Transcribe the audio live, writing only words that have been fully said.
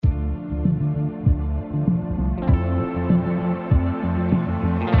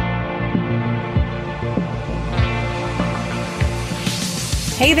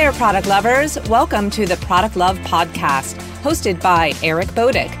Hey there, product lovers. Welcome to the Product Love Podcast, hosted by Eric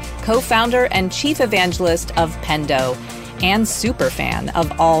Bodick, co-founder and chief evangelist of Pendo, and superfan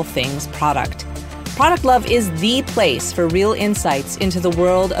of all things product. Product Love is the place for real insights into the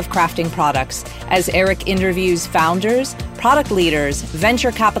world of crafting products, as Eric interviews founders, product leaders,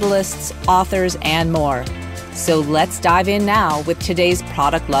 venture capitalists, authors, and more. So let's dive in now with today's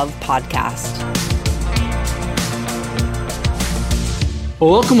Product Love Podcast. Well,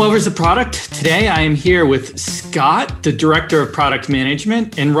 welcome, lovers of product. Today, I am here with Scott, the Director of Product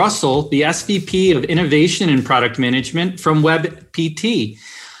Management, and Russell, the SVP of Innovation and Product Management from WebPT.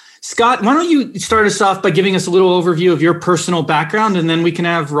 Scott, why don't you start us off by giving us a little overview of your personal background, and then we can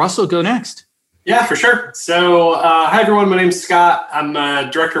have Russell go next. Yeah, for sure. So, hi, everyone. My name's Scott. I'm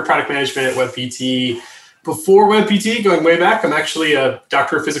Director of Product Management at WebPT. Before WebPT, going way back, I'm actually a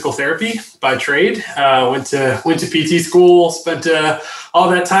doctor of physical therapy by trade. Went to PT school, spent all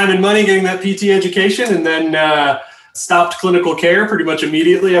that time and money getting that PT education, and then stopped clinical care pretty much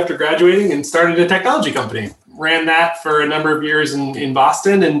immediately after graduating and started a technology company. Ran that for a number of years in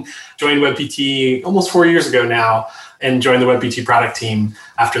Boston and joined WebPT almost 4 years ago now, and joined the WebPT product team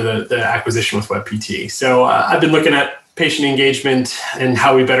after the acquisition with WebPT. So I've been looking at patient engagement and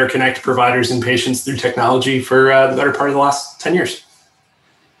how we better connect providers and patients through technology for the better part of the last 10 years.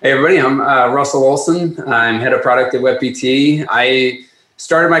 Hey, everybody. I'm Russell Olsen. I'm head of product at WebPT. I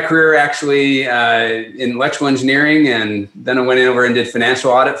started my career actually in electrical engineering, and then I went over and did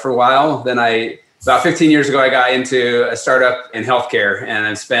financial audit for a while. Then about 15 years ago, I got into a startup in healthcare, and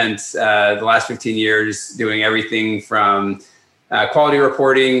I've spent the last 15 years doing everything from quality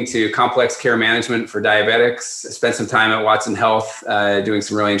reporting to complex care management for diabetics. I spent some time at Watson Health doing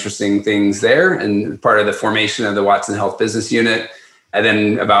some really interesting things there, and part of the formation of the Watson Health business unit. And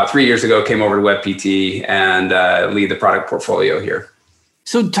then about 3 years ago, came over to WebPT and lead the product portfolio here.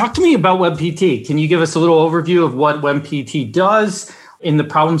 So talk to me about WebPT. Can you give us a little overview of what WebPT does in the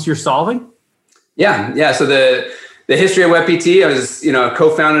problems you're solving? Yeah. So the history of WebPT, I was,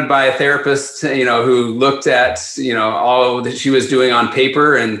 co-founded by a therapist, who looked at, all that she was doing on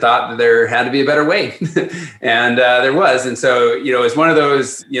paper and thought that there had to be a better way. And there was. And so, it's one of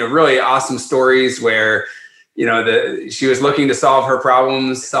those, really awesome stories where, she was looking to solve her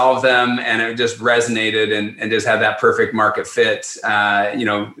problems, solve them, and it just resonated and just had that perfect market fit.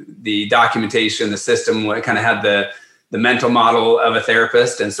 The documentation, the system kind of had the mental model of a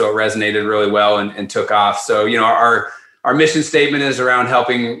therapist. And so it resonated really well and took off. So, our mission statement is around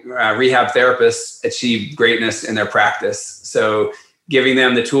helping rehab therapists achieve greatness in their practice. So giving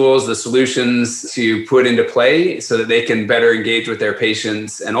them the tools, the solutions to put into play so that they can better engage with their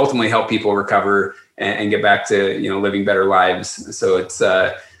patients and ultimately help people recover and get back to, living better lives. So it's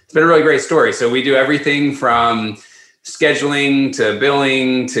been a really great story. So we do everything from scheduling to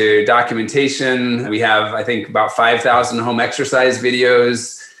billing to documentation. We have, I think, about 5,000 home exercise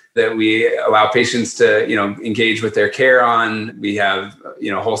videos that we allow patients to, engage with their care on. We have,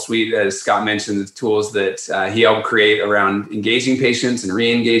 a whole suite, as Scott mentioned, of tools that he helped create around engaging patients and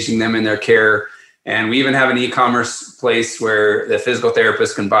re-engaging them in their care. And we even have an e-commerce place where the physical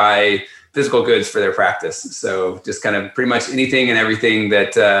therapist can buy physical goods for their practice. So just kind of pretty much anything and everything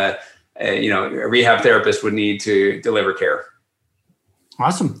that a rehab therapist would need to deliver care.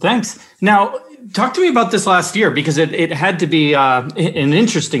 Awesome. Thanks. Now, talk to me about this last year, because it had to be an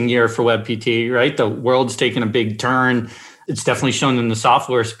interesting year for WebPT, right? The world's taken a big turn. It's definitely shown in the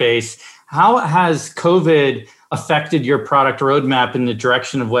software space. How has COVID affected your product roadmap in the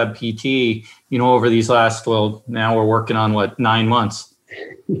direction of WebPT, over these last, now we're working on 9 months?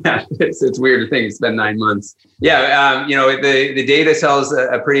 Yeah, it's weird to think it's been 9 months. Yeah, the data tells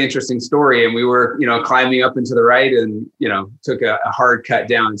a pretty interesting story, and we were, climbing up and to the right, and took a hard cut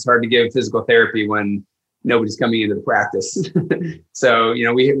down. It's hard to give physical therapy when nobody's coming into the practice. So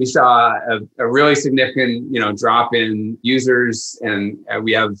we saw a really significant drop in users, and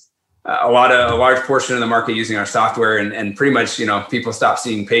we have a large portion of the market using our software, and pretty much people stopped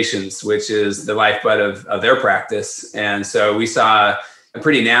seeing patients, which is the lifeblood of their practice. And so we saw a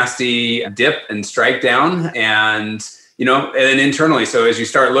pretty nasty dip and strike down, and then internally. So as you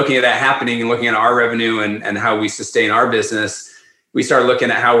start looking at that happening and looking at our revenue and how we sustain our business, we start looking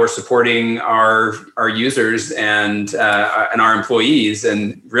at how we're supporting our users and our employees,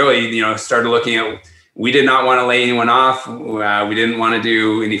 and really, started looking at, we did not want to lay anyone off. We didn't want to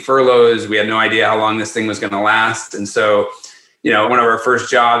do any furloughs. We had no idea how long this thing was going to last. And so, one of our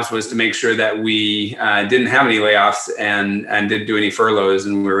first jobs was to make sure that we didn't have any layoffs and didn't do any furloughs.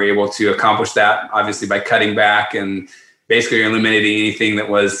 And we were able to accomplish that, obviously, by cutting back and basically eliminating anything that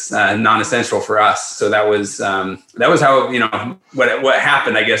was non-essential for us. So that was how, what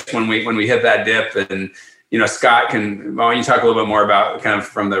happened, I guess, when we hit that dip. And, Scott, why don't you talk a little bit more about kind of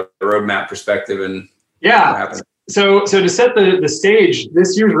from the roadmap perspective and what happened? So to set the stage,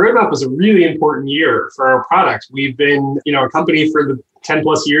 this year's roadmap was a really important year for our product. We've been, a company for the 10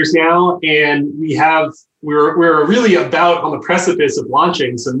 plus years now, and we're really about on the precipice of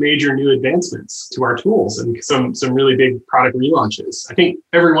launching some major new advancements to our tools and some really big product relaunches. I think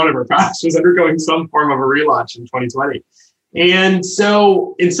every one of our products was undergoing some form of a relaunch in 2020. And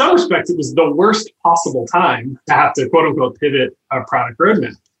so in some respects, it was the worst possible time to have to quote unquote pivot our product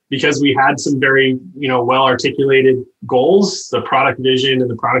roadmap, because we had some very, well articulated goals. The product vision and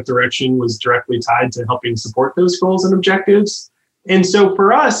the product direction was directly tied to helping support those goals and objectives. And so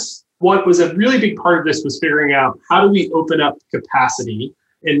for us, what was a really big part of this was figuring out how do we open up capacity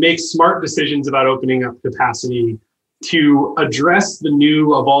and make smart decisions about opening up capacity to address the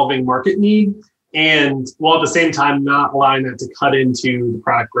new evolving market need, and while at the same time not allowing that to cut into the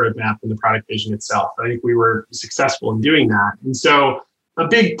product roadmap and the product vision itself. I think we were successful in doing that. And so a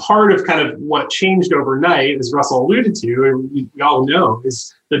big part of kind of what changed overnight, as Russell alluded to, and we all know,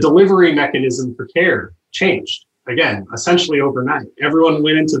 is the delivery mechanism for care changed. Again, essentially overnight. Everyone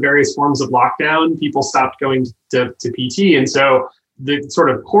went into various forms of lockdown. People stopped going to PT. And so the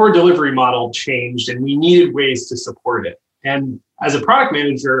sort of core delivery model changed, and we needed ways to support it. And as a product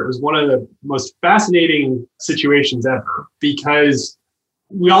manager, it was one of the most fascinating situations ever, because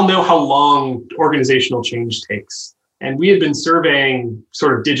we all know how long organizational change takes. And we had been surveying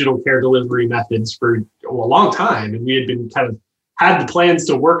sort of digital care delivery methods for a long time. And we had been had the plans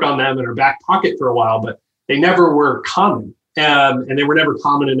to work on them in our back pocket for a while, but they never were common. And they were never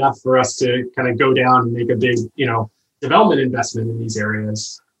common enough for us to kind of go down and make a big, development investment in these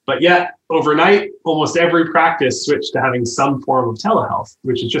areas. But yet overnight, almost every practice switched to having some form of telehealth,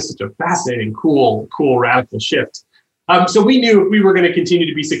 which is just such a fascinating, cool, radical shift. So we knew if we were going to continue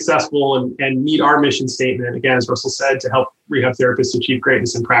to be successful and meet our mission statement, again, as Russell said, to help rehab therapists achieve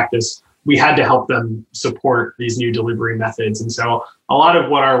greatness in practice, we had to help them support these new delivery methods. And so a lot of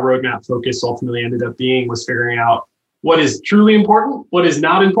what our roadmap focus ultimately ended up being was figuring out what is truly important, what is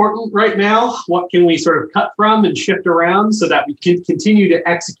not important right now, what can we sort of cut from and shift around so that we can continue to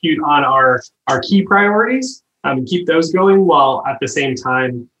execute on our key priorities and keep those going, while at the same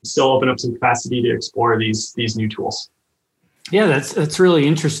time still open up some capacity to explore these new tools. Yeah, that's really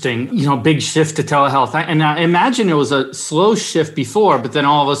interesting. Big shift to telehealth. And I imagine it was a slow shift before, but then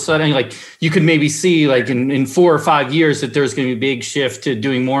all of a sudden, like you could maybe see like in 4 or 5 years that there's going to be a big shift to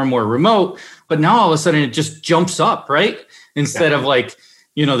doing more and more remote. But now all of a sudden it just jumps up, right? Instead of like,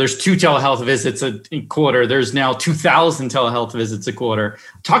 there's 2 telehealth visits a quarter. There's now 2,000 telehealth visits a quarter.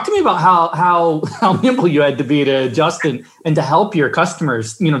 Talk to me about how nimble you had to be to adjust and to help your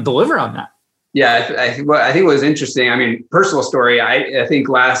customers, deliver on that. Yeah, I think what was interesting, I mean, personal story, I think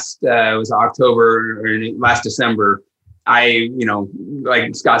last October or last December,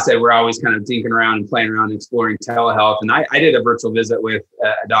 like Scott said, we're always kind of dinking around and playing around and exploring telehealth. And I did a virtual visit with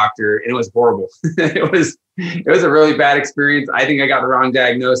a doctor, and it was horrible. It was a really bad experience. I think I got the wrong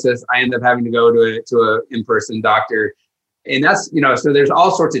diagnosis. I ended up having to go to a in-person doctor. And that's, so there's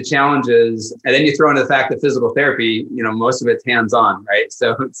all sorts of challenges. And then you throw into the fact that physical therapy, most of it's hands-on, right?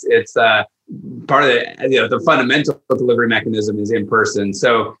 So it's part of the fundamental delivery mechanism is in person.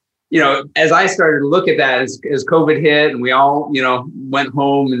 So, as I started to look at that as COVID hit and we all, went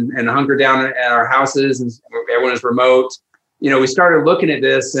home and hunkered down at our houses and everyone is remote, we started looking at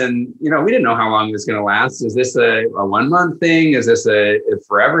this and, we didn't know how long it was going to last. Is this a 1 month thing? Is this a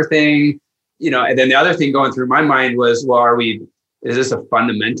forever thing? And then the other thing going through my mind was, well, is this a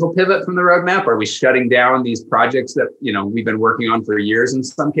fundamental pivot from the roadmap? Are we shutting down these projects that, we've been working on for years in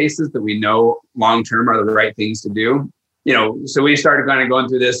some cases that we know long-term are the right things to do? So we started kind of going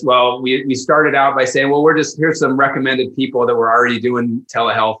through this. Well, we started out by saying, well, here's some recommended people that were already doing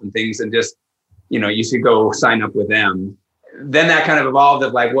telehealth and things, and just, you should go sign up with them. Then that kind of evolved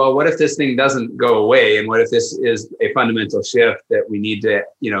of like, well, what if this thing doesn't go away? And what if this is a fundamental shift that we need to,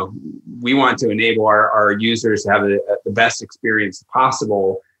 we want to enable our users to have the best experience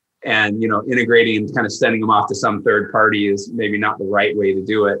possible. And, integrating and kind of sending them off to some third party is maybe not the right way to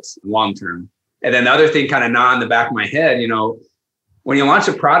do it long term. And then the other thing kind of gnawing the back of my head, when you launch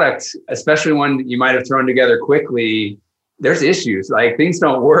a product, especially one that you might have thrown together quickly, there's issues, like things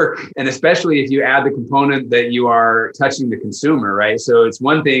don't work. And especially if you add the component that you are touching the consumer, right? So it's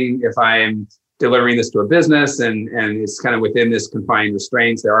one thing if I'm delivering this to a business and it's kind of within this confined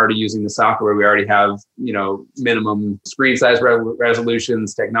restraints, they're already using the software. We already have, minimum screen size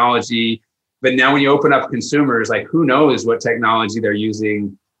resolutions, technology. But now when you open up consumers, like who knows what technology they're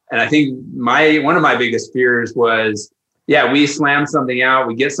using. And I think one of my biggest fears was, we slam something out,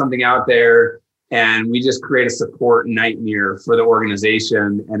 we get something out there, and we just create a support nightmare for the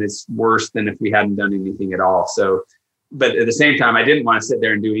organization. And it's worse than if we hadn't done anything at all. So, but at the same time, I didn't want to sit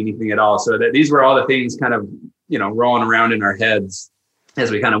there and do anything at all. So that these were all the things kind of, rolling around in our heads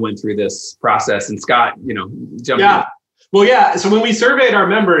as we kind of went through this process. And Scott, jumped in. Well, yeah. So when we surveyed our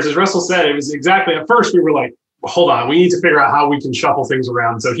members, as Russell said, it was exactly at first we were like, well, hold on, we need to figure out how we can shuffle things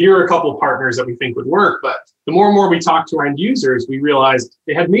around. So here are a couple of partners that we think would work. But the more and more we talked to our end users, we realized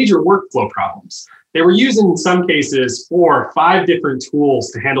they had major workflow problems. They were using, in some cases, 4 or 5 different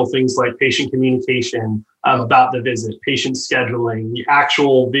tools to handle things like patient communication about the visit, patient scheduling, the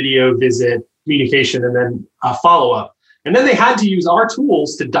actual video visit, communication, and then follow-up. And then they had to use our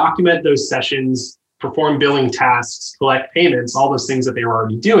tools to document those sessions, perform billing tasks, collect payments, all those things that they were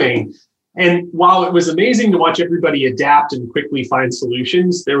already doing. And while it was amazing to watch everybody adapt and quickly find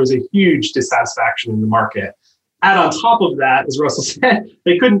solutions, there was a huge dissatisfaction in the market. Add on top of that, as Russell said,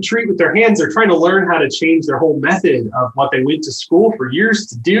 they couldn't treat with their hands. They're trying to learn how to change their whole method of what they went to school for years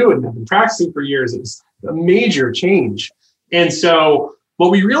to do and have been practicing for years. It was a major change. And so what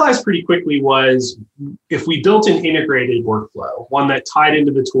we realized pretty quickly was if we built an integrated workflow, one that tied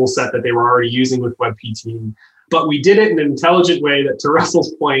into the tool set that they were already using with WebPT, but we did it in an intelligent way that, to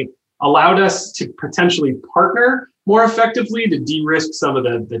Russell's point, allowed us to potentially partner more effectively to de-risk some of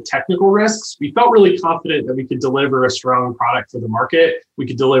the technical risks. We felt really confident that we could deliver a strong product for the market. We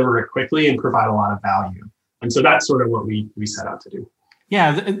could deliver it quickly and provide a lot of value. And so that's sort of what we set out to do.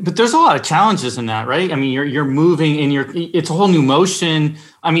 Yeah, but there's a lot of challenges in that, right? I mean, you're moving and it's a whole new motion.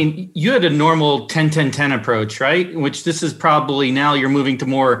 I mean, you had a normal 10-10-10 approach, right? Which this is probably now you're moving to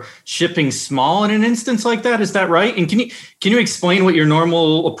more shipping small in an instance like that. Is that right? And can you explain what your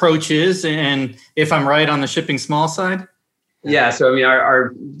normal approach is and if I'm right on the shipping small side? Yeah. So, I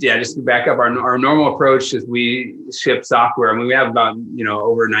mean, just to back up, our normal approach is we ship software. I mean, we have about,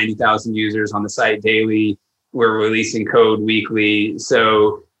 over 90,000 users on the site daily. We're releasing code weekly.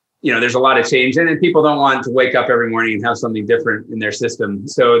 So, there's a lot of change and people don't want to wake up every morning and have something different in their system.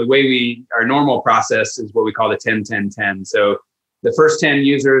 So the way our normal process is what we call the 10-10-10. So the first 10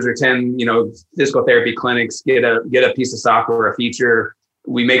 users or 10, physical therapy clinics get a piece of software, a feature.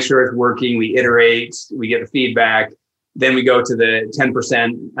 We make sure it's working. We iterate, we get the feedback. Then we go to the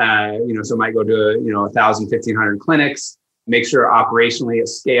 10%, so it might go to, 1,000, 1,500 clinics. Make sure operationally it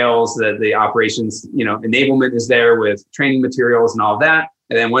scales, that the operations, enablement is there with training materials and all that.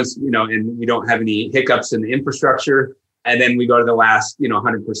 And then once, and we don't have any hiccups in the infrastructure. And then we go to the last,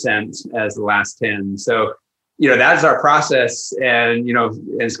 100% as the last 10. So, that's our process. And,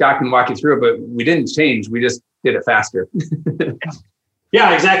 and Scott can walk you through it, but we didn't change. We just did it faster.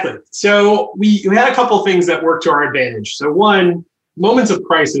 Yeah, exactly. So we had a couple of things that worked to our advantage. So one, moments of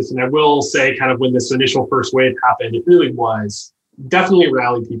crisis, and I will say kind of when this initial first wave happened, it really was definitely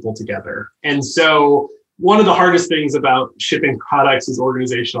rally people together. And so one of the hardest things about shipping products is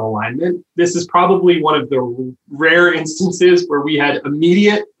organizational alignment. This is probably one of the rare instances where we had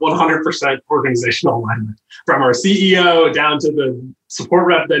immediate 100% organizational alignment from our CEO down to the support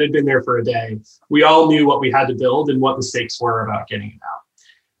rep that had been there for a day. We all knew what we had to build and what the stakes were about getting it out.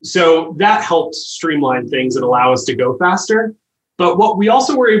 So that helped streamline things and allow us to go faster. But what we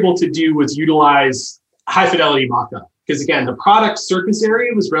also were able to do was utilize high fidelity mockup. Because again, the product surface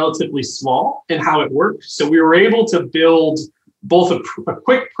area was relatively small in how it worked. So we were able to build both a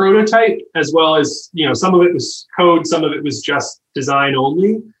quick prototype as well as, some of it was code, some of it was just design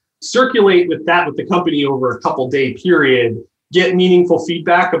only, circulate with the company over a couple day period, get meaningful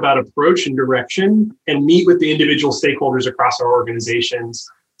feedback about approach and direction, and meet with the individual stakeholders across our organizations.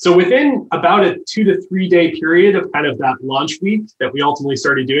 So within about a 2 to 3 day period of kind of that launch week that we ultimately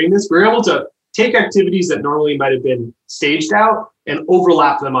started doing this, we were able to take activities that normally might have been staged out and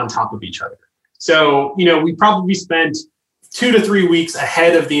overlap them on top of each other. So, we probably spent 2 to 3 weeks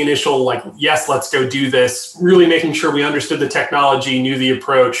ahead of the initial, yes, let's go do this, really making sure we understood the technology, knew the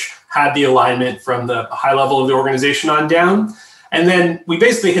approach, had the alignment from the high level of the organization on down. And then we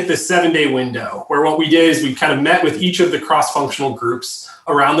basically hit this 7-day window where what we did is we kind of met with each of the cross-functional groups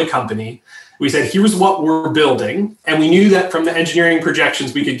around the company. We said, here's what we're building. And we knew that from the engineering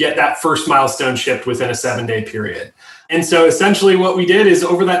projections, we could get that first milestone shipped within a 7-day period. And so essentially what we did is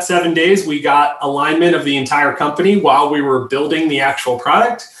over that 7 days, we got alignment of the entire company while we were building the actual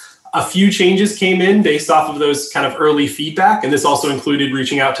product. A few changes came in based off of those kind of early feedback. And this also included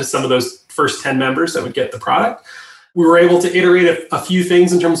reaching out to some of those first 10 members that would get the product. We were able to iterate a few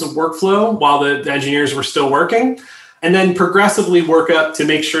things in terms of workflow while the engineers were still working. and then progressively work up to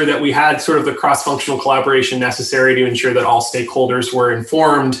make sure that we had sort of the cross-functional collaboration necessary to ensure that all stakeholders were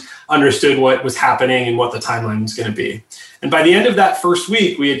informed, understood what was happening and what the timeline was going to be. And by the end of that first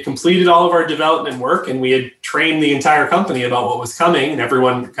week, we had completed all of our development work and we had trained the entire company about what was coming, and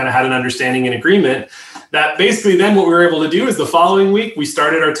everyone kind of had an understanding and agreement that basically then what we were able to do is the following week, we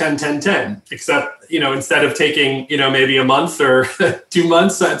started our 10-10-10, except, instead of taking, maybe a month or 2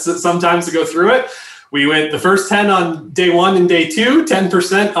 months sometimes to go through it, we went the first 10 on day 1 and day 2,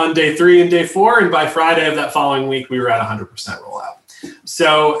 10% on day 3 and day 4. And by Friday of that following week, we were at 100% rollout.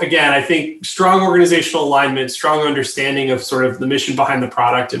 So again, I think strong organizational alignment, strong understanding of sort of the mission behind the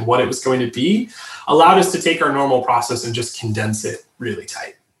product and what it was going to be allowed us to take our normal process and just condense it really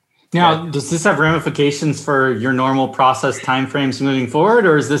tight. Now, does this have ramifications for your normal process timeframes moving forward,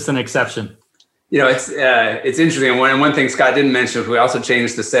 or is this an exception? It's interesting. And one thing Scott didn't mention is we also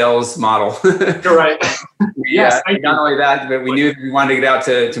changed the sales model. You're right. Yes, not only that, but we knew that we wanted to get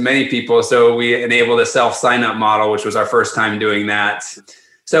out to many people. So we enabled a self sign-up model, which was our first time doing that.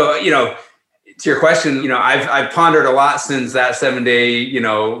 So, to your question, I've pondered a lot since that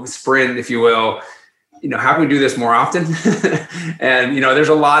 7-day, sprint, if you will. How can we do this more often? And, there's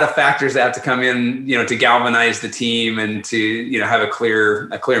a lot of factors that have to come in, to galvanize the team and to, have a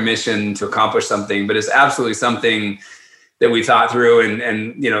clear mission to accomplish something. But it's absolutely something that we thought through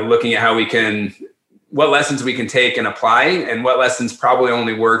and looking at how we can, what lessons we can take and apply, and what lessons probably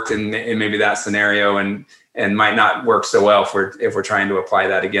only worked in maybe that scenario and might not work so well if we're trying to apply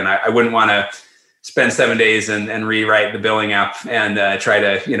that again. I wouldn't want to spend 7 days and rewrite the billing app and try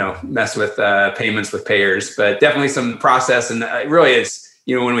to, mess with payments with payers, but definitely some process. And really it's,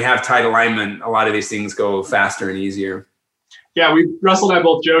 when we have tight alignment, a lot of these things go faster and easier. Yeah, Russell and I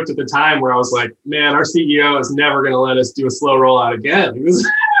both joked at the time where I was like, man, our CEO is never going to let us do a slow rollout again.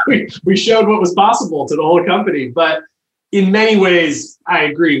 We showed what was possible to the whole company. But in many ways, I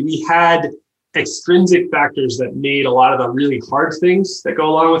agree. We had extrinsic factors that made a lot of the really hard things that go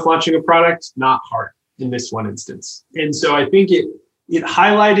along with launching a product not hard in this one instance. And so I think it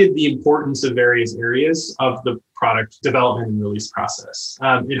highlighted the importance of various areas of the product development and release process.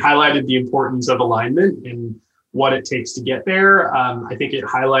 It highlighted the importance of alignment and what it takes to get there. I think it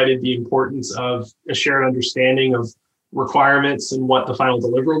highlighted the importance of a shared understanding of requirements and what the final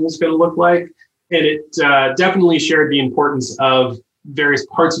deliverable is going to look like. And it definitely shared the importance of various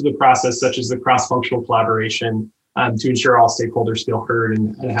parts of the process, such as the cross-functional collaboration, to ensure all stakeholders feel heard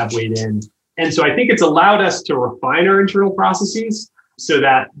and have weighed in. And so I think it's allowed us to refine our internal processes so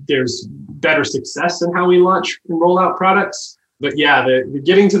that there's better success in how we launch and roll out products. But yeah, the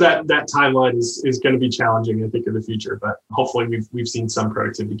getting to that timeline is going to be challenging, I think, in the future. But hopefully we've seen some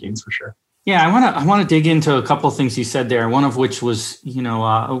productivity gains for sure. Yeah, I want to dig into a couple of things you said there. One of which was,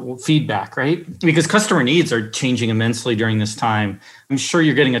 feedback, right? Because customer needs are changing immensely during this time. I'm sure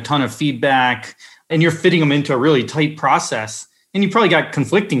you're getting a ton of feedback and you're fitting them into a really tight process. And you probably got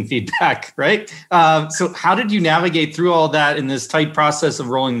conflicting feedback, right? So how did you navigate through all that in this tight process of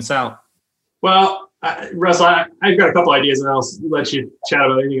rolling this out? Well, Russell, I've got a couple ideas and I'll let you chat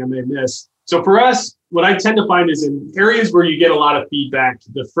about anything I may miss. So for us, what I tend to find is in areas where you get a lot of feedback,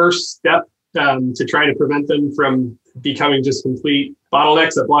 the first step to try to prevent them from becoming just complete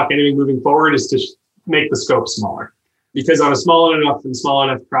bottlenecks that block anything moving forward is to make the scope smaller. Because on a small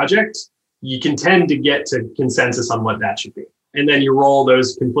enough project, you can tend to get to consensus on what that should be. And then you roll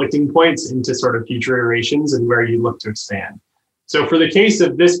those conflicting points into sort of future iterations and where you look to expand. So for the case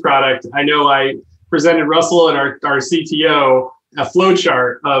of this product, I know I presented Russell and our CTO a flow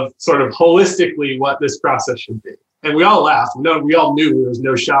chart of sort of holistically what this process should be. And we all laughed. We all knew there was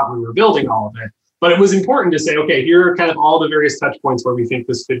no shot when we were building all of it. But it was important to say, okay, here are kind of all the various touch points where we think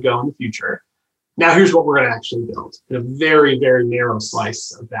this could go in the future. Now here's what we're going to actually build in a very, very narrow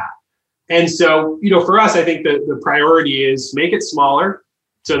slice of that. And so, for us, I think the priority is make it smaller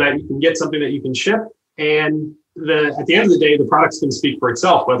so that you can get something that you can ship. And at the end of the day, the product's going to speak for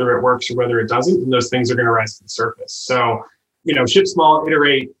itself, whether it works or whether it doesn't. And those things are going to rise to the surface. So, ship small,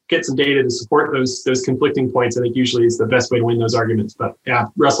 iterate, get some data to support those conflicting points. I think usually is the best way to win those arguments. But yeah,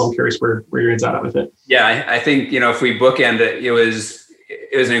 Russell, I'm curious where your head's at with it. Yeah, I think, if we bookend it, it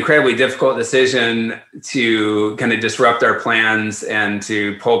was an incredibly difficult decision to kind of disrupt our plans and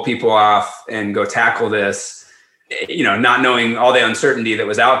to pull people off and go tackle this, not knowing all the uncertainty that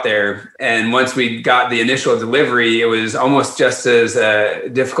was out there. And once we got the initial delivery, it was almost just as a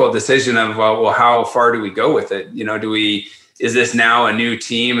difficult decision of, well, how far do we go with it? Is this now a new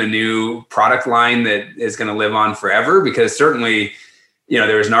team, a new product line that is going to live on forever? Because certainly,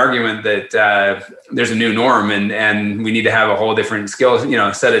 there was an argument that there's a new norm and we need to have a whole different skill,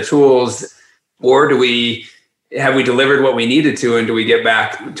 set of tools. Or do we have we delivered what we needed to, and do we get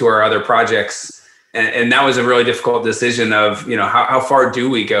back to our other projects? And that was a really difficult decision of, how far do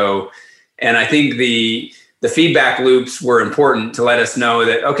we go? And I think the feedback loops were important to let us know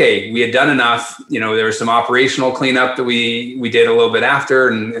that, okay, we had done enough. There was some operational cleanup that we did a little bit after.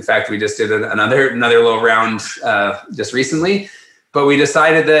 And in fact, we just did another little round just recently. But we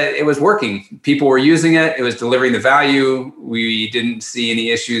decided that it was working. People were using it. It was delivering the value. We didn't see any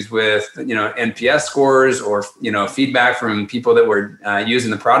issues with, NPS scores or, feedback from people that were using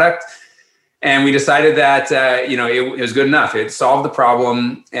the product. And we decided that, it was good enough. It solved the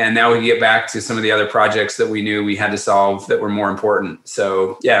problem. And now we can get back to some of the other projects that we knew we had to solve that were more important.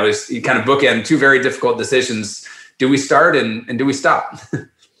 So yeah, you kind of bookend two very difficult decisions. Do we start and do we stop?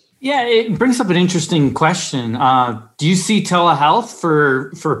 Yeah, it brings up an interesting question. Do you see telehealth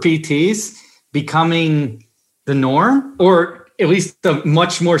for PTs becoming the norm, or at least a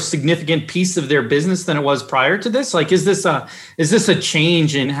much more significant piece of their business than it was prior to this? Like, is this a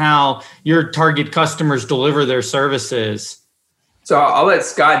change in how your target customers deliver their services? So I'll let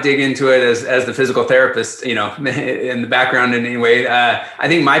Scott dig into it as the physical therapist, in the background in any way. I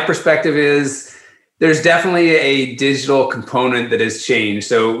think my perspective is, there's definitely a digital component that has changed.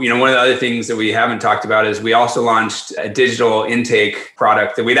 So, one of the other things that we haven't talked about is we also launched a digital intake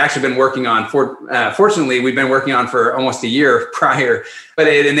product that we'd actually been working on fortunately, we'd been working on for almost a year prior, but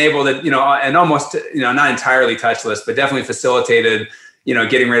it enabled it, and almost, not entirely touchless, but definitely facilitated,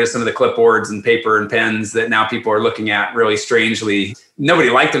 getting rid of some of the clipboards and paper and pens that now people are looking at really strangely.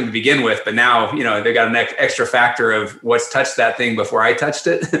 Nobody liked them to begin with, but now, they got an extra factor of what's touched that thing before I touched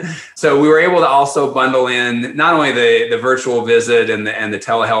it. So we were able to also bundle in not only the virtual visit and the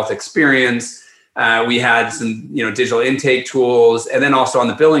telehealth experience. We had some, digital intake tools. And then also on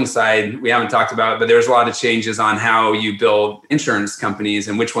the billing side, we haven't talked about it, but there's a lot of changes on how you bill insurance companies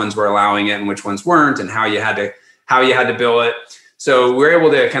and which ones were allowing it and which ones weren't, and how you had to bill it. So we're able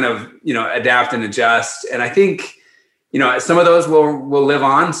to kind of, adapt and adjust. And I think, some of those will live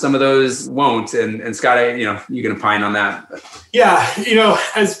on, some of those won't. And Scott, you can opine on that. Yeah.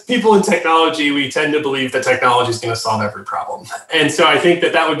 As people in technology, we tend to believe that technology is going to solve every problem. And so I think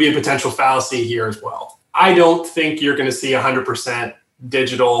that would be a potential fallacy here as well. I don't think you're going to see 100%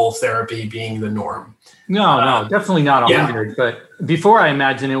 digital therapy being the norm. No, definitely not 100. Yeah. But before, I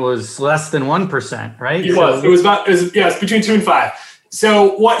imagine it was less than 1%, right? It was it's between 2 and 5.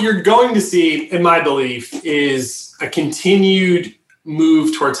 So what you're going to see, in my belief, is a continued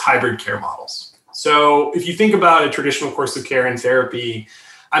move towards hybrid care models. So if you think about a traditional course of care and therapy,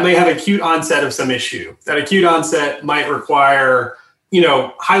 I may have acute onset of some issue. That acute onset might require,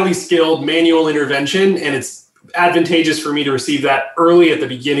 highly skilled manual intervention, and it's advantageous for me to receive that early at the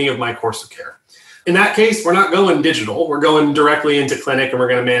beginning of my course of care. In that case, we're not going digital. We're going directly into clinic, and we're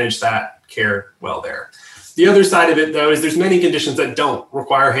going to manage that care well there. The other side of it, though, is there's many conditions that don't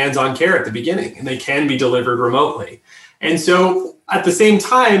require hands-on care at the beginning, and they can be delivered remotely. And so at the same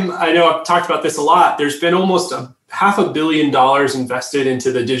time, I know I've talked about this a lot, there's been almost $500 million invested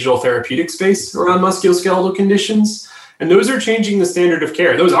into the digital therapeutic space around musculoskeletal conditions. And those are changing the standard of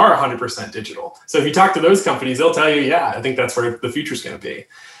care. Those are 100% digital. So if you talk to those companies, they'll tell you, yeah, I think that's where the future is going to be.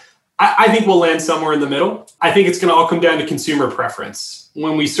 I think we'll land somewhere in the middle. I think it's going to all come down to consumer preference.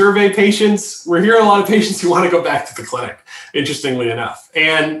 When we survey patients, we're hearing a lot of patients who want to go back to the clinic, interestingly enough.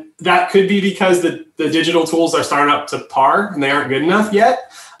 And that could be because the digital tools are starting up to par and they aren't good enough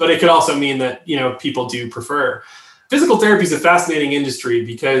yet. But it could also mean that, people do prefer. Physical therapy is a fascinating industry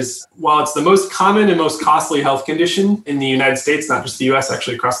because while it's the most common and most costly health condition in the United States, not just the US,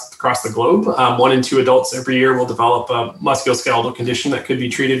 actually across the globe, 1 in 2 adults every year will develop a musculoskeletal condition that could be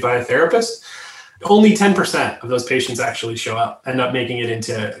treated by a therapist. Only 10% of those patients actually end up making it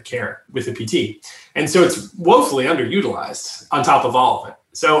into care with a PT. And so it's woefully underutilized on top of all of it.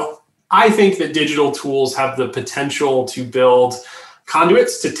 So I think that digital tools have the potential to build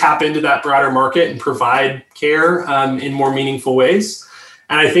conduits to tap into that broader market and provide care in more meaningful ways.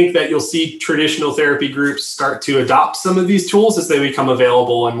 And I think that you'll see traditional therapy groups start to adopt some of these tools as they become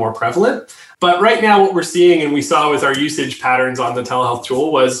available and more prevalent. But right now, what we're seeing, and we saw with our usage patterns on the telehealth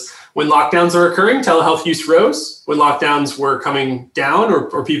tool, was when lockdowns are occurring, telehealth use rose. When lockdowns were coming down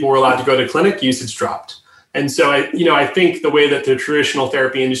or people were allowed to go to clinic, usage dropped. And so I think the way that the traditional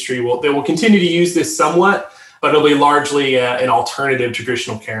therapy industry they will continue to use this somewhat, but it'll be largely an alternative to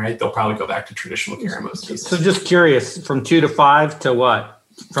traditional care. They'll probably go back to traditional care in most cases. So just curious, from 2 to 5 to what?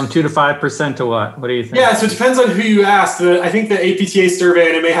 From 2 to 5% to what? What do you think? Yeah, so it depends on who you ask. I think the APTA survey,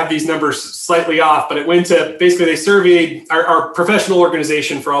 and I may have these numbers slightly off, but it went to basically they surveyed our professional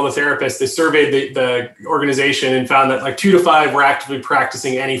organization for all the therapists. They surveyed the organization and found that 2 to 5 were actively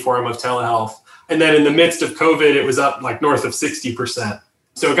practicing any form of telehealth. And then in the midst of COVID, it was up like north of 60%.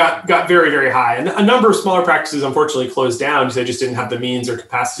 So it got very, very high. And a number of smaller practices, unfortunately, closed down because they just didn't have the means or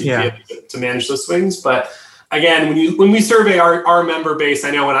capacity to manage those swings. But again, when we survey our member base,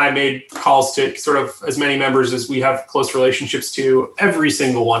 I know when I made calls to sort of as many members as we have close relationships to, every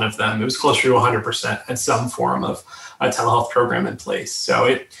single one of them, it was closer to 100% had some form of a telehealth program in place. So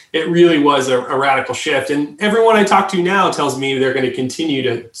it really was a radical shift. And everyone I talk to now tells me they're going to continue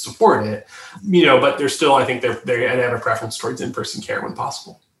to support it, but they're still, I think they have a preference towards in-person care when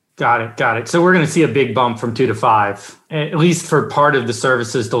possible. Got it. So we're going to see a big bump from 2 to 5, at least for part of the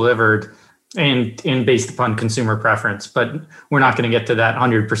services delivered and based upon consumer preference. But we're not going to get to that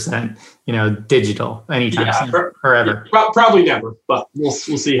 100%, digital anytime soon, forever. Probably never, but we'll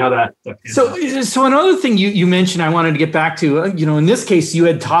see how that So another thing you mentioned I wanted to get back to, in this case, you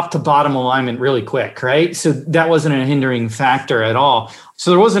had top to bottom alignment really quick, right? So that wasn't a hindering factor at all.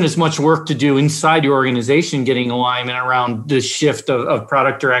 So there wasn't as much work to do inside your organization getting alignment around the shift of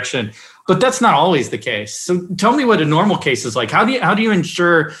product direction. But that's not always the case. So tell me what a normal case is like. How do you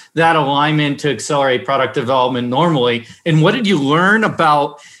ensure that alignment to accelerate product development normally? And what did you learn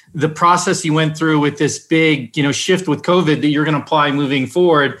about the process you went through with this big, shift with COVID that you're going to apply moving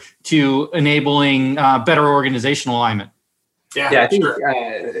forward to enabling better organizational alignment? Yeah, I think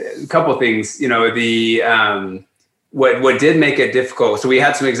a couple of things. What did make it difficult, so we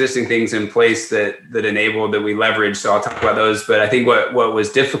had some existing things in place that enabled, that we leveraged, so I'll talk about those. But I think what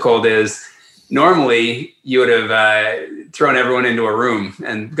was difficult is normally you would have thrown everyone into a room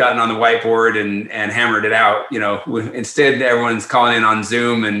and gotten on the whiteboard and hammered it out. Instead, everyone's calling in on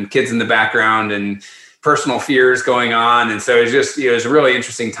Zoom and kids in the background and personal fears going on. And so it was a really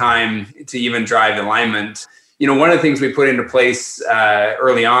interesting time to even drive alignment. One of the things we put into place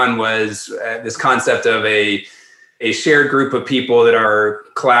early on was this concept of a shared group of people that are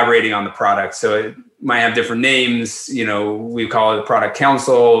collaborating on the product. So it might have different names, we call it the product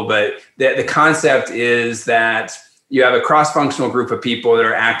council, but the concept is that you have a cross-functional group of people that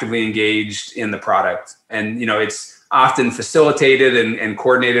are actively engaged in the product. And, it's often facilitated and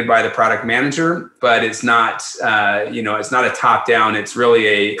coordinated by the product manager, but it's not, it's not a top-down, it's really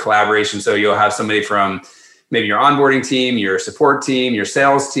a collaboration. So you'll have somebody from maybe your onboarding team, your support team, your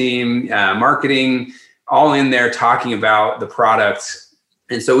sales team, marketing, all in there talking about the product.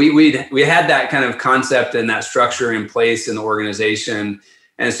 And so we had that kind of concept and that structure in place in the organization.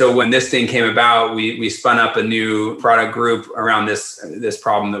 And so when this thing came about, we spun up a new product group around this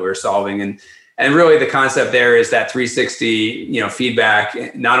problem that we were solving. And really the concept there is that 360,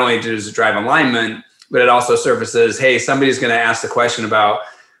 feedback, not only does it drive alignment, but it also surfaces, hey, somebody's going to ask the question about,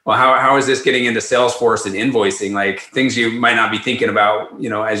 well, how is this getting into Salesforce and invoicing? Like things you might not be thinking about,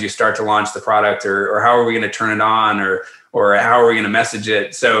 as you start to launch the product, or how are we going to turn it on, or how are we going to message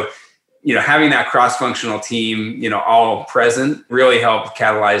it? So, having that cross-functional team, all present really helped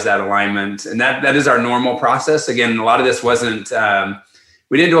catalyze that alignment. And that is our normal process. Again, a lot of this wasn't,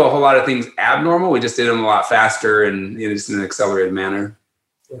 we didn't do a whole lot of things abnormal. We just did them a lot faster and just in an accelerated manner.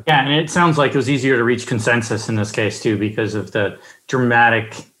 Yeah, and it sounds like it was easier to reach consensus in this case too, because of the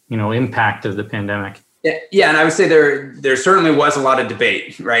dramatic, impact of the pandemic. Yeah, and I would say there certainly was a lot of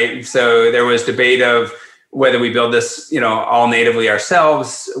debate, right? So there was debate of whether we build this, all natively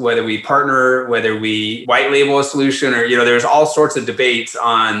ourselves, whether we partner, whether we white label a solution, or there's all sorts of debates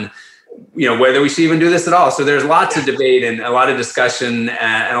on, whether we should even do this at all. So there's lots of debate and a lot of discussion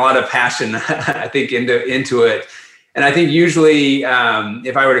and a lot of passion, I think, into it. And I think usually,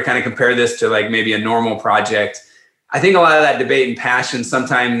 if I were to kind of compare this to like maybe a normal project, I think a lot of that debate and passion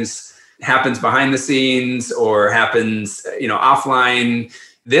sometimes happens behind the scenes or happens, offline.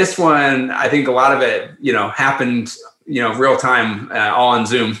 This one, I think a lot of it, happened, real time, all on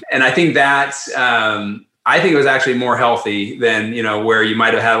Zoom. And I think that, I think it was actually more healthy than, where you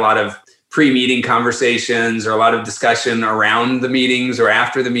might have had a lot of pre-meeting conversations or a lot of discussion around the meetings or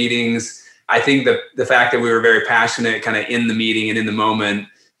after the meetings. I think the fact that we were very passionate kind of in the meeting and in the moment,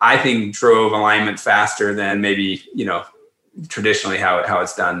 I think drove alignment faster than maybe, traditionally how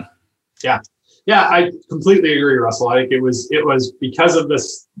it's done. Yeah, I completely agree, Russell. I think it was because of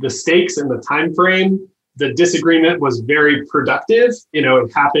the stakes and the time frame. The disagreement was very productive.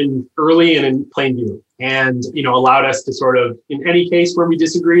 It happened early and in plain view, and allowed us to sort of, in any case where we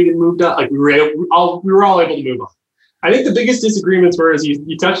disagreed and moved up, like we were all able to move on. I think the biggest disagreements were, as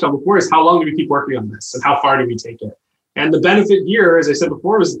you touched on before, is how long do we keep working on this and how far do we take it? And the benefit here, as I said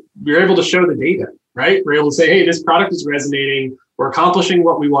before, was we were able to show the data, right? We're able to say, hey, this product is resonating. We're accomplishing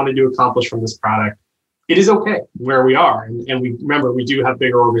what we wanted to accomplish from this product. It is okay where we are. And we remember, we do have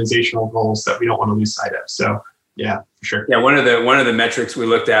bigger organizational goals that we don't want to lose sight of. So Yeah, for sure. Yeah, one of the metrics we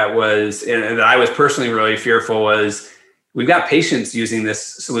looked at was, and that I was personally really fearful, was we've got patients using this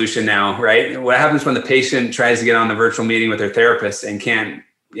solution now, right? What happens when the patient tries to get on the virtual meeting with their therapist and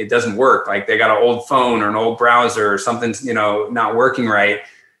it doesn't work? Like they got an old phone or an old browser or something's, not working right.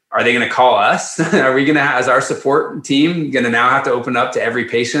 Are they going to call us? Are we going to, as our support team, going to now have to open up to every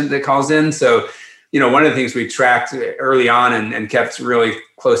patient that calls in? So, one of the things we tracked early on and kept really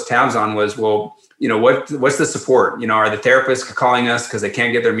close tabs on was, well, what's the support? Are the therapists calling us because they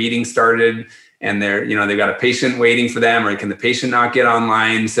can't get their meeting started and they've got a patient waiting for them, or can the patient not get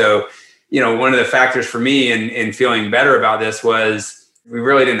online? So, one of the factors for me in feeling better about this was we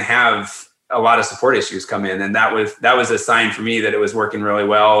really didn't have a lot of support issues come in. And that was a sign for me that it was working really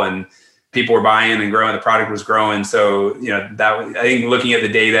well and people were buying and growing, the product was growing. So, I think looking at the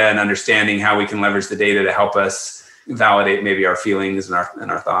data and understanding how we can leverage the data to help us validate maybe our feelings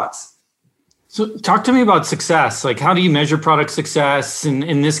and our thoughts. So talk to me about success. Like, how do you measure product success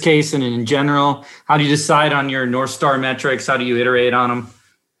in this case and in general? How do you decide on your North Star metrics? How do you iterate on them?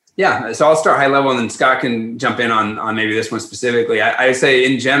 Yeah, so I'll start high level and then Scott can jump in on maybe this one specifically. I say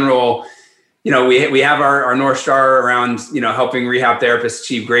in general, we have our North Star around, helping rehab therapists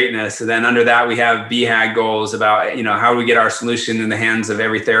achieve greatness. And then under that, we have BHAG goals about, how do we get our solution in the hands of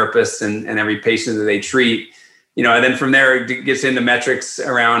every therapist and every patient that they treat. And then from there, it gets into metrics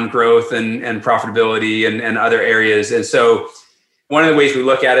around growth and profitability and other areas. And so one of the ways we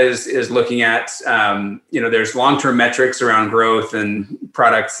look at it is looking at, there's long-term metrics around growth and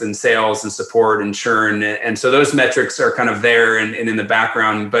products and sales and support and churn. And so those metrics are kind of there and in the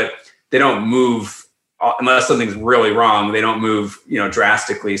background, but they don't move unless something's really wrong. They don't move,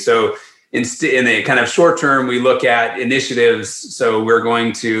 drastically. So in the kind of short term, we look at initiatives. So we're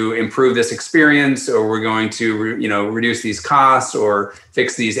going to improve this experience, or we're going to, reduce these costs or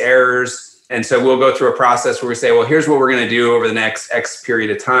fix these errors. And so we'll go through a process where we say, well, here's what we're going to do over the next X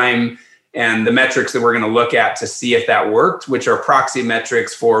period of time. And the metrics that we're going to look at to see if that worked, which are proxy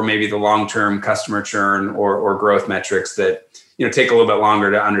metrics for maybe the long-term customer churn or growth metrics that, take a little bit longer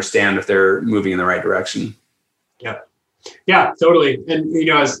to understand if they're moving in the right direction. Yeah, totally. And,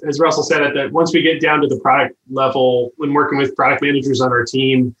 as Russell said, that once we get down to the product level, when working with product managers on our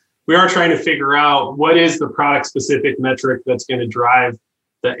team, we are trying to figure out what is the product specific metric that's going to drive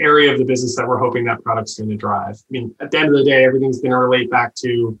the area of the business that we're hoping that product's going to drive. I mean, at the end of the day, everything's going to relate back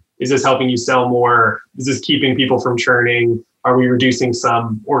to, is this helping you sell more? Is this keeping people from churning? Are we reducing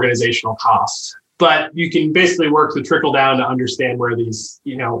some organizational costs? But you can basically work the trickle down to understand where these,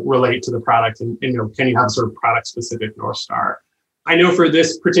 relate to the product and can you have sort of product specific North Star? I know for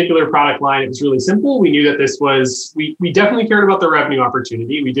this particular product line, it was really simple. We knew that this was, we definitely cared about the revenue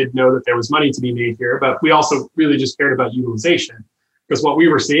opportunity. We did know that there was money to be made here, but we also really just cared about utilization. Because what we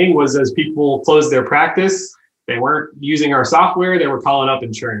were seeing was as people closed their practice, they weren't using our software, they were calling up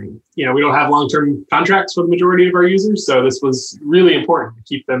and churning. We don't have long-term contracts for the majority of our users. So this was really important to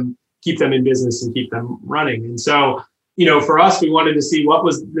keep them in business and keep them running. And so, for us, we wanted to see what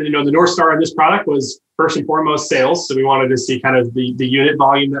was, the North Star on this product was first and foremost sales. So we wanted to see kind of the unit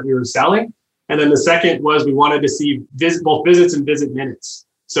volume that we were selling. And then the second was we wanted to see both visits and visit minutes.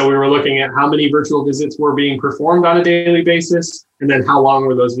 So we were looking at how many virtual visits were being performed on a daily basis, and then how long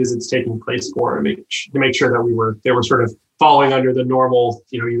were those visits taking place for to make sure that they were sort of falling under the normal,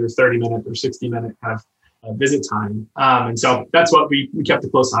 either 30-minute or 60-minute kind of visit time. And so that's what we kept a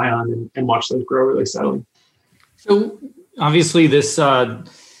close eye on and watched those grow really steadily. So obviously this,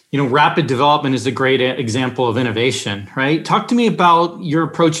 rapid development is a great example of innovation, right? Talk to me about your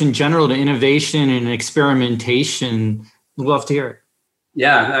approach in general to innovation and experimentation. We'd love to hear it.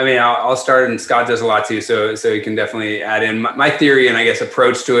 Yeah, I mean, I'll start, and Scott does a lot too, so you can definitely add in. My theory and I guess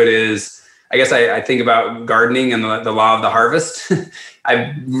approach to it is, I think about gardening and the law of the harvest.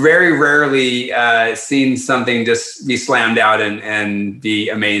 I've very rarely seen something just be slammed out and be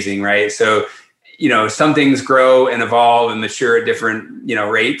amazing, right? So, some things grow and evolve and mature at different,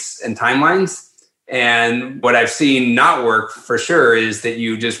 rates and timelines. And what I've seen not work for sure is that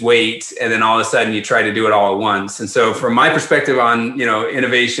you just wait and then all of a sudden you try to do it all at once. And so from my perspective on,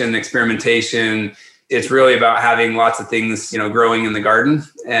 innovation, experimentation, it's really about having lots of things, growing in the garden.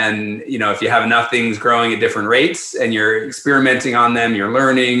 And, if you have enough things growing at different rates and you're experimenting on them, you're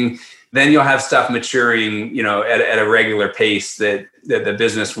learning, then you'll have stuff maturing, at a regular pace that the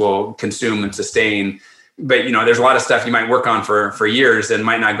business will consume and sustain. But, there's a lot of stuff you might work on for years and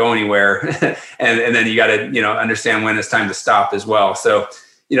might not go anywhere. and then you got to, understand when it's time to stop as well. So,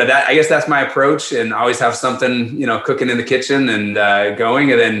 that's my approach, and always have something, cooking in the kitchen and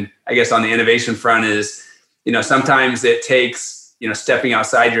going. And then I guess on the innovation front is, sometimes it takes, stepping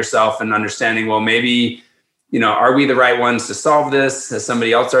outside yourself and understanding, well, maybe are we the right ones to solve this? Has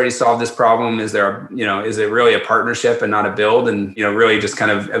somebody else already solved this problem? Is there, is it really a partnership and not a build? And, really just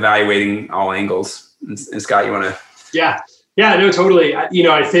kind of evaluating all angles. And Scott, you want to? Yeah, no, totally. I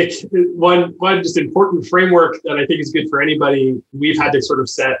think one just important framework that I think is good for anybody we've had to sort of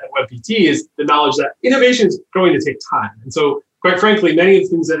set at WebPT is the knowledge that innovation is going to take time. And so quite frankly, many of the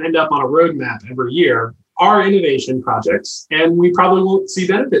things that end up on a roadmap every year are innovation projects, and we probably won't see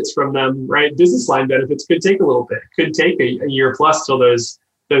benefits from them, right? Business line benefits could take a little bit, could take a year plus till those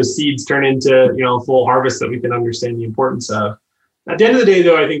seeds turn into, full harvest that we can understand the importance of. At the end of the day,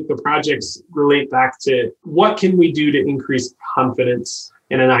 though, I think the projects relate back to what can we do to increase confidence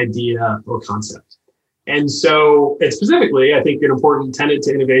in an idea or concept. And so, and specifically, I think an important tenet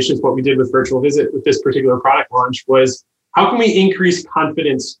to innovation is what we did with Virtual Visit with this particular product launch was how can we increase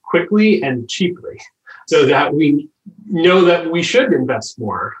confidence quickly and cheaply so that we know that we should invest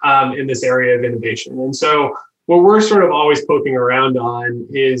more in this area of innovation. And so what we're sort of always poking around on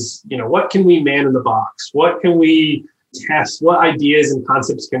is, what can we man in the box? What can we test? What ideas and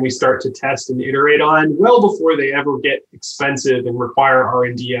concepts can we start to test and iterate on well before they ever get expensive and require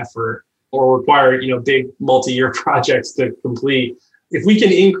R&D effort or require, big multi-year projects to complete? If we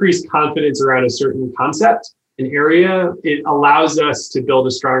can increase confidence around a certain concept, an area, it allows us to build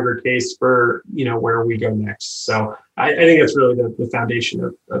a stronger case for, where we go next. So I think that's really the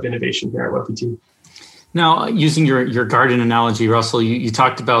foundation of innovation here at WebPT. Now, using your garden analogy, Russell, you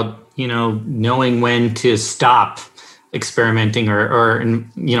talked about, knowing when to stop experimenting or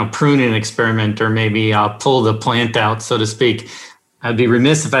prune an experiment or maybe pull the plant out, so to speak. I'd be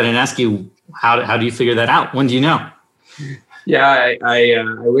remiss if I didn't ask you, how do you figure that out? When do you know? Yeah, I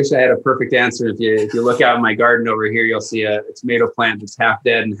wish I had a perfect answer. If you look out in my garden over here, you'll see a tomato plant that's half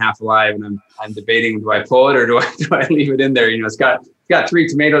dead and half alive, and I'm debating, do I pull it or do I leave it in there? It's got 3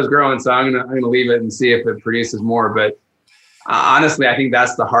 tomatoes growing, so I'm gonna leave it and see if it produces more. But honestly, I think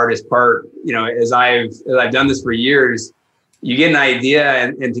that's the hardest part. As I've done this for years, you get an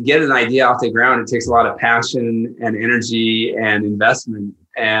idea, and to get an idea off the ground, it takes a lot of passion and energy and investment.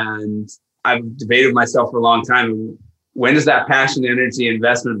 And I've debated with myself for a long time. When does that passion, energy,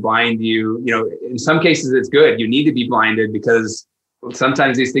 investment blind you? In some cases it's good. You need to be blinded because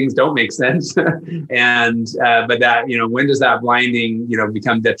sometimes these things don't make sense. And, but that, when does that blinding,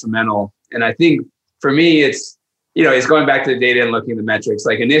 become detrimental? And I think for me, it's going back to the data and looking at the metrics.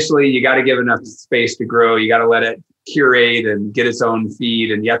 Like initially you got to give enough space to grow. You got to let it curate and get its own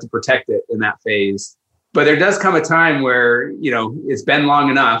feed, and you have to protect it in that phase. But there does come a time where, it's been long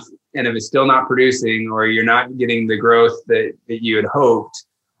enough, and if it's still not producing or you're not getting the growth that you had hoped,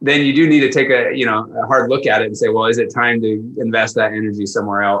 then you do need to take a hard look at it and say, well, is it time to invest that energy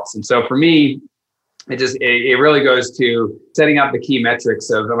somewhere else? And so for me, it really goes to setting out the key metrics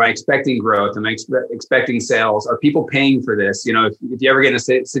of, am I expecting growth? Am I expecting sales? Are people paying for this? If you ever get in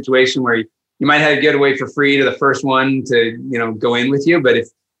a situation where you might have to get away for free to the first one to, go in with you. But if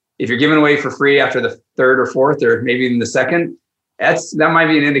you're giving away for free after the third or fourth, or maybe even the second, that might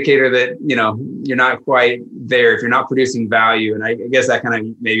be an indicator that, you're not quite there if you're not producing value. And I guess that kind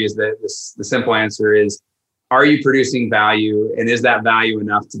of maybe is the simple answer is, are you producing value, and is that value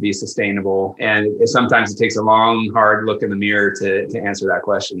enough to be sustainable? And sometimes it takes a long, hard look in the mirror to answer that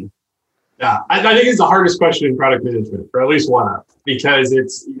question. Yeah, I think it's the hardest question in product management, or at least one of, because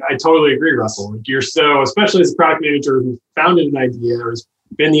I totally agree, Russell. You're especially as a product manager who founded an idea or has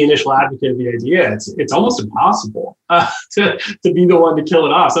been the initial advocate of the idea, it's almost impossible to be the one to kill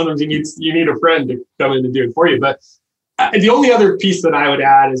it off. Sometimes you need a friend to come in and do it for you. But the only other piece that I would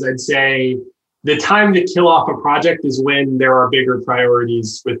add is I'd say the time to kill off a project is when there are bigger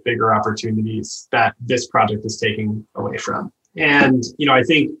priorities with bigger opportunities that this project is taking away from. And, I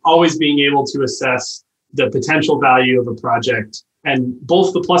think always being able to assess the potential value of a project and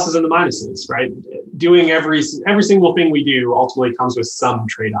both the pluses and the minuses, right? Doing every single thing we do ultimately comes with some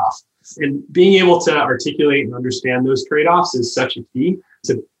trade-off. And being able to articulate and understand those trade-offs is such a key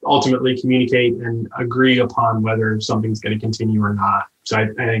to ultimately communicate and agree upon whether something's going to continue or not. So I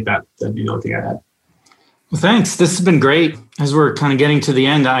think that'd be the only thing I'd add. Well, thanks. This has been great. As we're kind of getting to the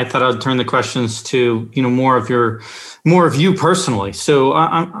end, I thought I'd turn the questions to, more of you personally. So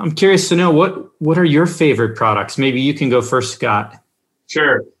I'm curious to know what are your favorite products? Maybe you can go first, Scott.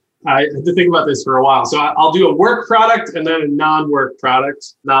 Sure. I had to think about this for a while. So I'll do a work product and then a non-work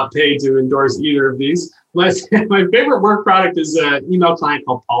product, not paid to endorse either of these. My favorite work product is an email client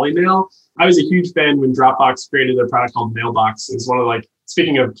called Polymail. I was a huge fan when Dropbox created a product called Mailbox. It's one of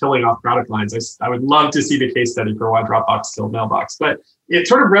speaking of killing off product lines, I would love to see the case study for why Dropbox killed Mailbox. But it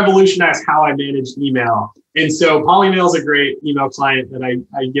sort of revolutionized how I managed email. And so Polymail is a great email client that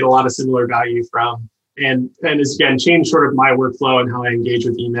I get a lot of similar value from. and has again changed sort of my workflow and how I engage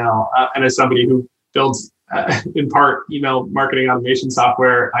with email. And as somebody who builds in part email marketing automation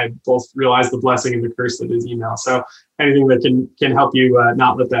software, I both realize the blessing and the curse that is email. So anything that can help you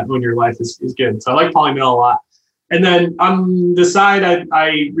not let that own your life is good. So I like Polymail a lot. And then on the side,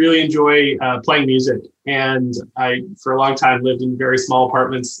 I really enjoy playing music. And I, for a long time, lived in very small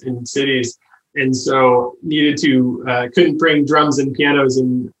apartments in cities. And so couldn't bring drums and pianos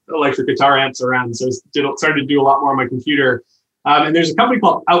and electric guitar amps around. So started to do a lot more on my computer. And there's a company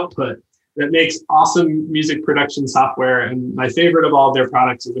called Output that makes awesome music production software. And my favorite of all of their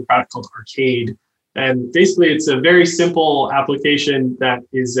products is a product called Arcade. And basically, it's a very simple application that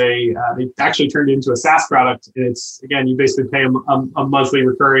is they actually turned it into a SaaS product. And it's, again, you basically pay a monthly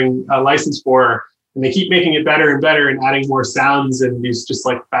recurring license for, and they keep making it better and better and adding more sounds and these just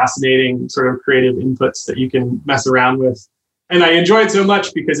like fascinating sort of creative inputs that you can mess around with. And I enjoy it so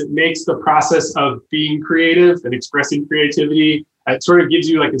much because it makes the process of being creative and expressing creativity, it sort of gives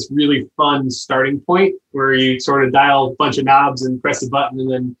you like this really fun starting point where you sort of dial a bunch of knobs and press a button and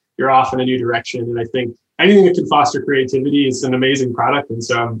then you're off in a new direction. And I think anything that can foster creativity is an amazing product. And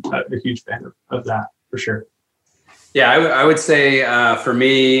so I'm a huge fan of that for sure. Yeah, I would say for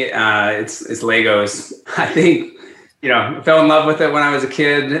me, it's Legos. I think, I fell in love with it when I was a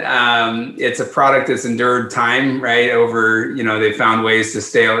kid. It's a product that's endured time, right? Over, they found ways to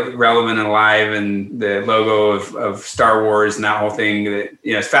stay relevant and alive, and the logo of Star Wars and that whole thing,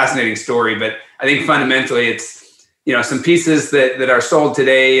 it's a fascinating story. But I think fundamentally it's, some pieces that are sold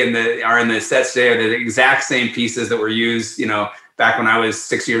today and that are in the sets today are the exact same pieces that were used, back when I was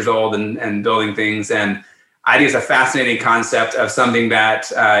 6 years old and building things. And I think it's a fascinating concept of something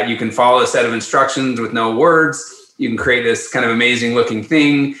that you can follow a set of instructions with no words. You can create this kind of amazing looking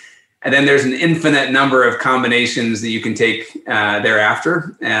thing. And then there's an infinite number of combinations that you can take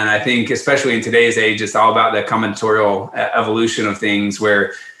thereafter. And I think, especially in today's age, it's all about the combinatorial evolution of things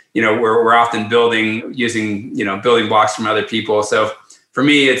where, we're often building using, building blocks from other people. So for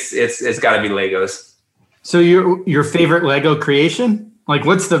me, it's got to be Legos. So your favorite Lego creation? Like,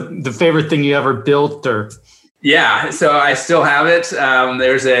 what's the favorite thing you ever built or? Yeah, so I still have it.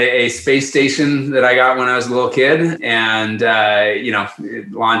 There's a space station that I got when I was a little kid, and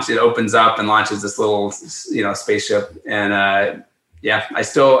it opens up and launches this little spaceship. And I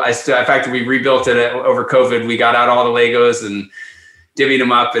still. In fact, we rebuilt it over COVID. We got out all the Legos and divvied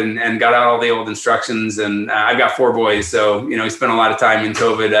them up and got out all the old instructions. And I've got 4 boys, so we spent a lot of time in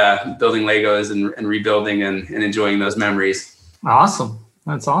COVID building Legos and rebuilding and enjoying those memories. Awesome,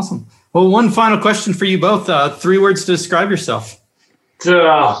 that's awesome. Well, one final question for you both. 3 words to describe yourself.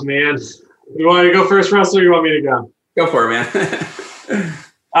 Oh, man. You want me to go first, Russell, or you want me to go? Go for it, man.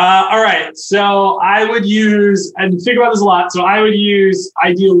 All right. So I would use, and think about this a lot, so I would use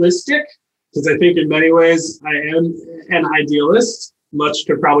idealistic, because I think in many ways I am an idealist, much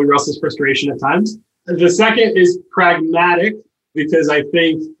to probably Russell's frustration at times. The second is pragmatic, because I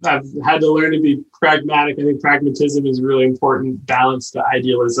think I've had to learn to be pragmatic. I think pragmatism is a really important balance to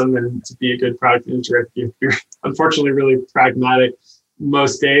idealism, and to be a good product manager, you're unfortunately really pragmatic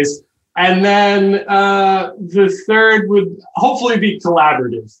most days. And then the third would hopefully be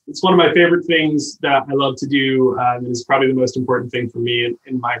collaborative. It's one of my favorite things that I love to do, and it's probably the most important thing for me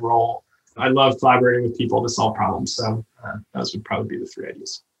in my role. I love collaborating with people to solve problems. So those would probably be the 3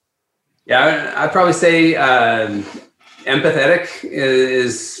 ideas. Yeah, I'd probably say empathetic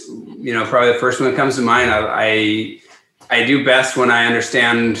is probably the first one that comes to mind. I do best when I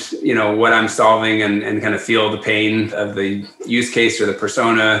understand what I'm solving and kind of feel the pain of the use case or the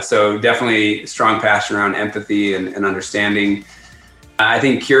persona. So definitely strong passion around empathy and understanding. I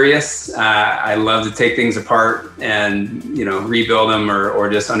think curious. I love to take things apart and rebuild them or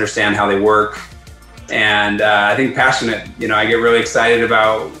just understand how they work. And I think passionate. I get really excited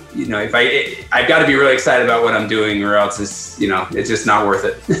about I've got to be really excited about what I'm doing, or else it's just not worth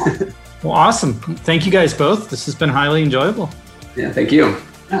it. Well, awesome. Thank you guys both. This has been highly enjoyable. Yeah, thank you.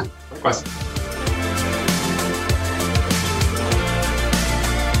 Yeah, of course.